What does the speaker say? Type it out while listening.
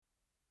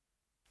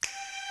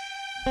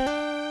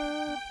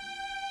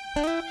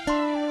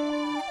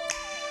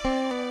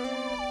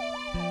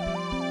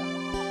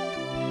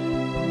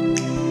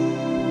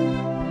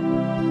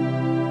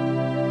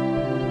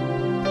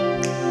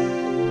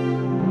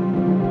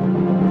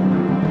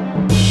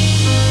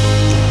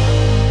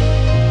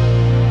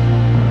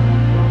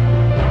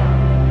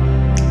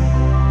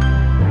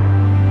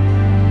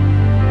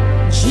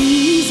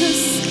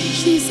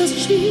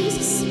Jesus,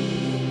 Jesus,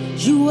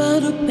 you are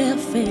the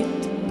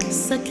perfect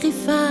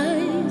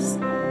sacrifice.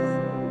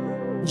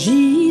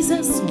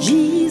 Jesus,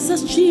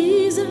 Jesus,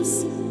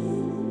 Jesus,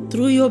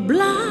 through your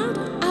blood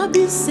I've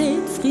been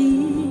set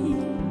free.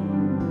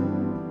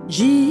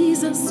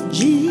 Jesus,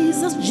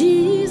 Jesus,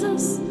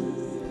 Jesus,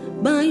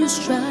 by your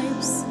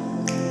stripes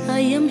I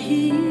am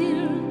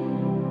healed.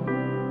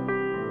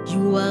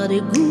 You are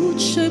the good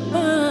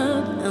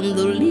shepherd and the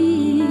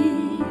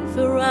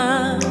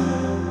deliverer.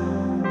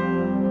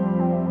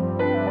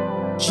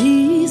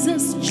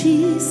 Jesus,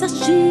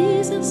 Jesus,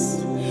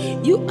 Jesus,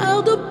 you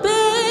are the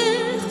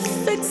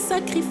perfect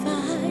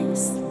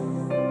sacrifice.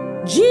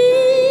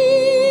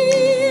 Jesus,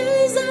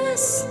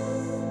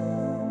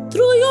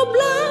 through your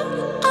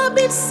blood I've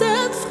been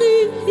set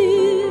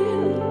free.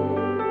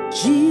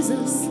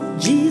 Jesus,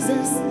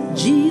 Jesus,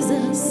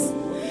 Jesus,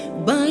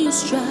 by your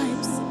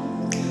stripes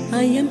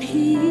I am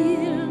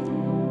healed.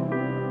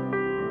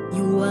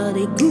 You are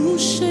the good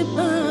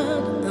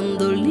shepherd and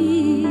the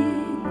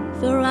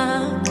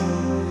deliverer.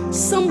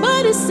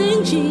 Somebody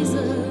sing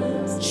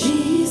Jesus,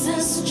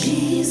 Jesus,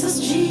 Jesus,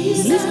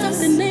 Jesus. Lift up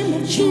the name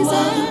of You Jesus.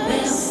 are the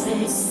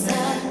perfect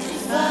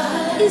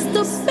sacrifice. Is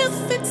the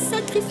perfect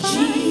sacrifice.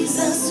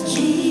 Jesus,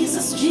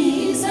 Jesus,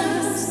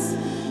 Jesus.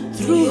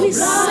 Through His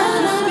blood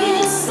I've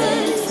been Son,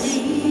 set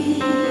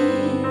free.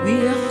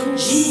 we are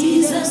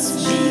Jesus,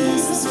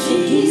 Jesus,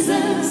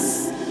 Jesus.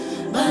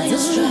 By your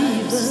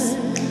stripes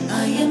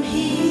I am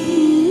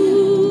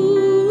healed.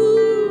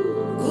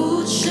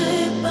 Good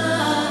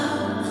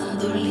shepherd and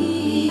the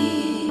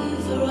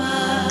deliverer.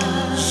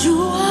 You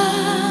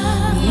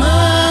are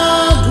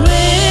My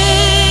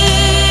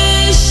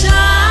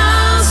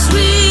gracious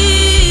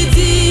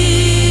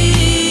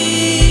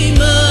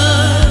Redeemer,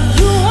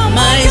 You are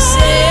my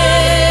Savior,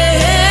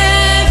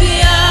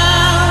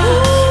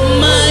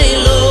 my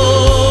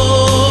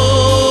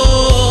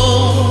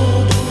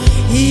Lord.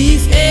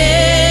 If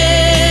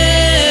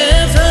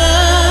ever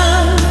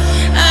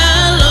I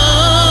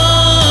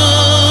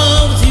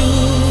loved you,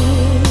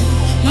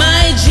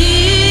 my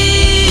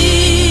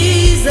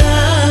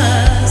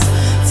Jesus,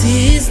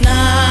 'tis now.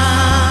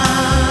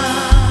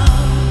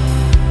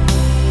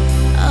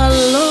 I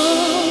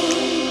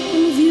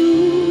love you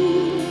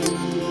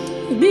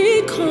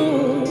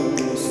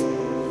because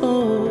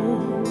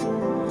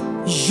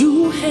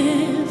you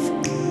have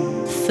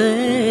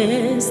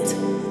first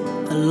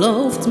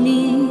loved me.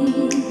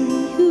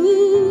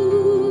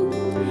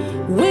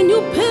 When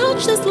you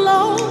purchased,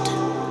 Lord,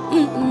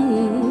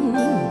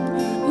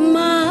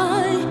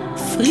 my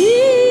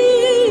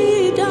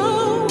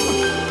freedom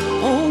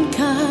on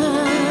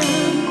Calvary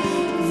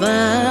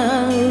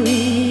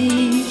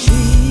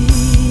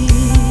tree.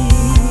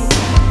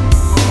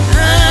 I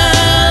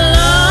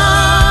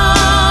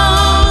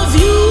love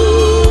you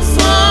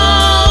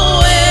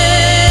for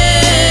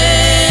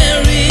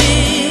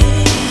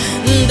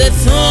wearing the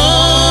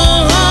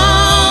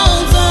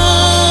thorns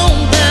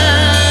on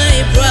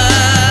thy brow.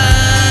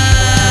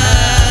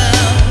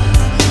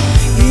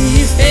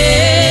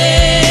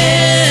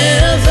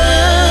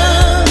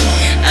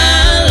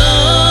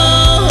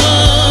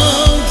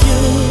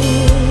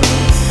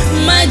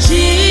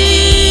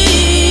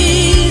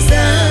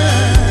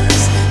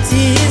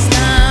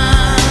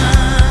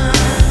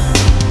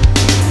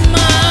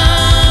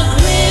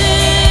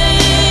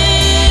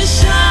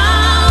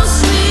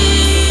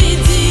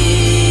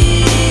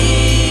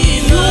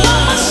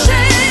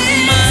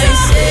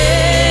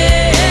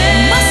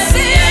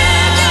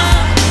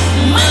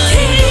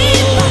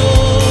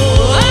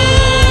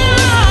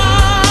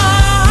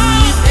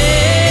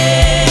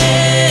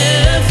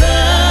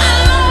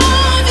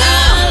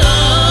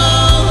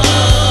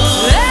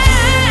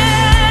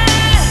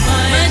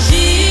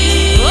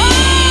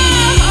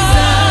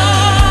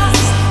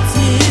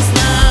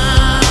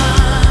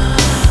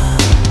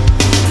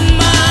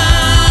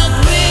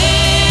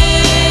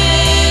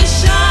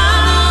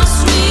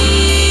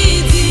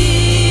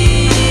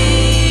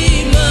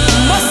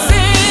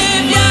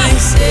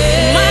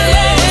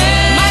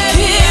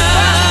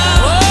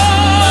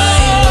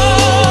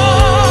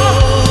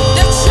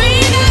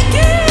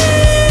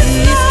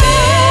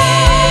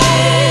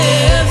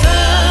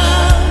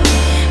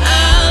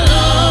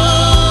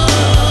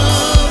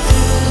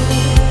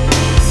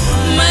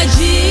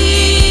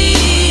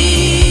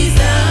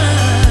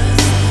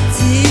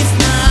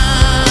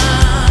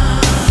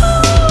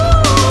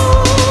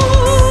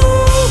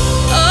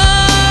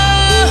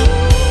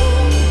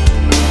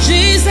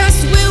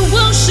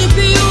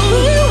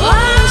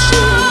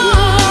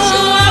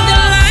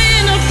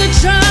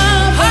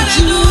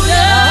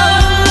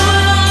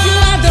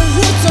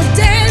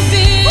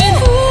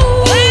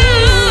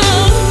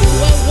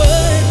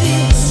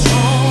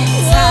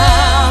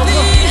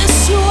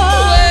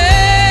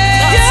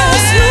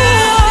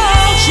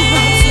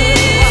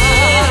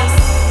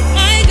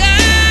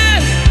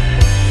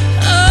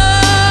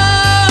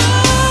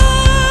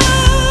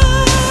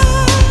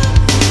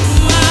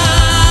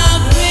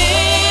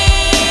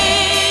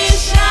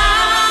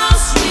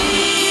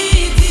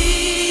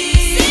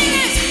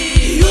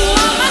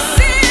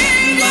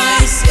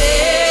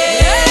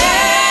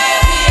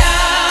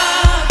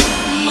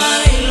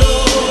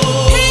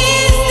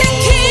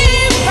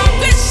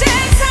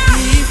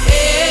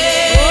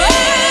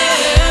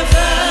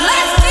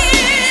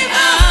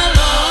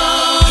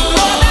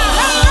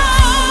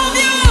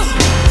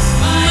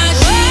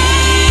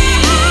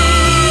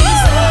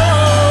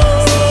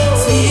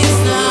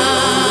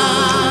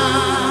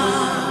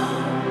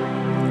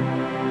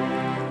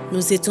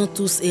 Nous étions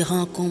tous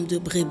errants comme de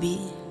brebis,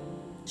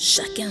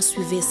 chacun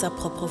suivait sa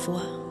propre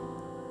voie.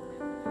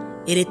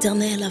 Et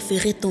l'Éternel a fait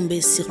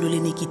retomber sur lui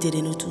l'iniquité de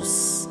nous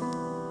tous.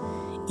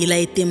 Il a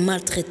été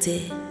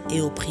maltraité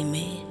et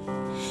opprimé,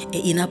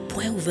 et il n'a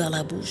point ouvert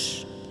la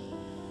bouche.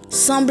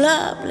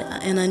 Semblable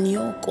à un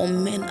agneau qu'on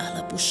mène à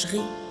la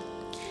boucherie,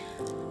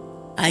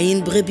 à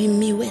une brebis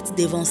muette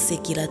devant ceux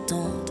qui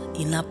l'attendent,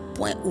 il n'a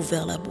point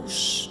ouvert la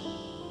bouche.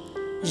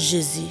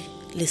 Jésus,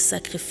 le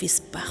sacrifice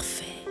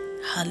parfait.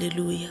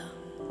 Alléluia.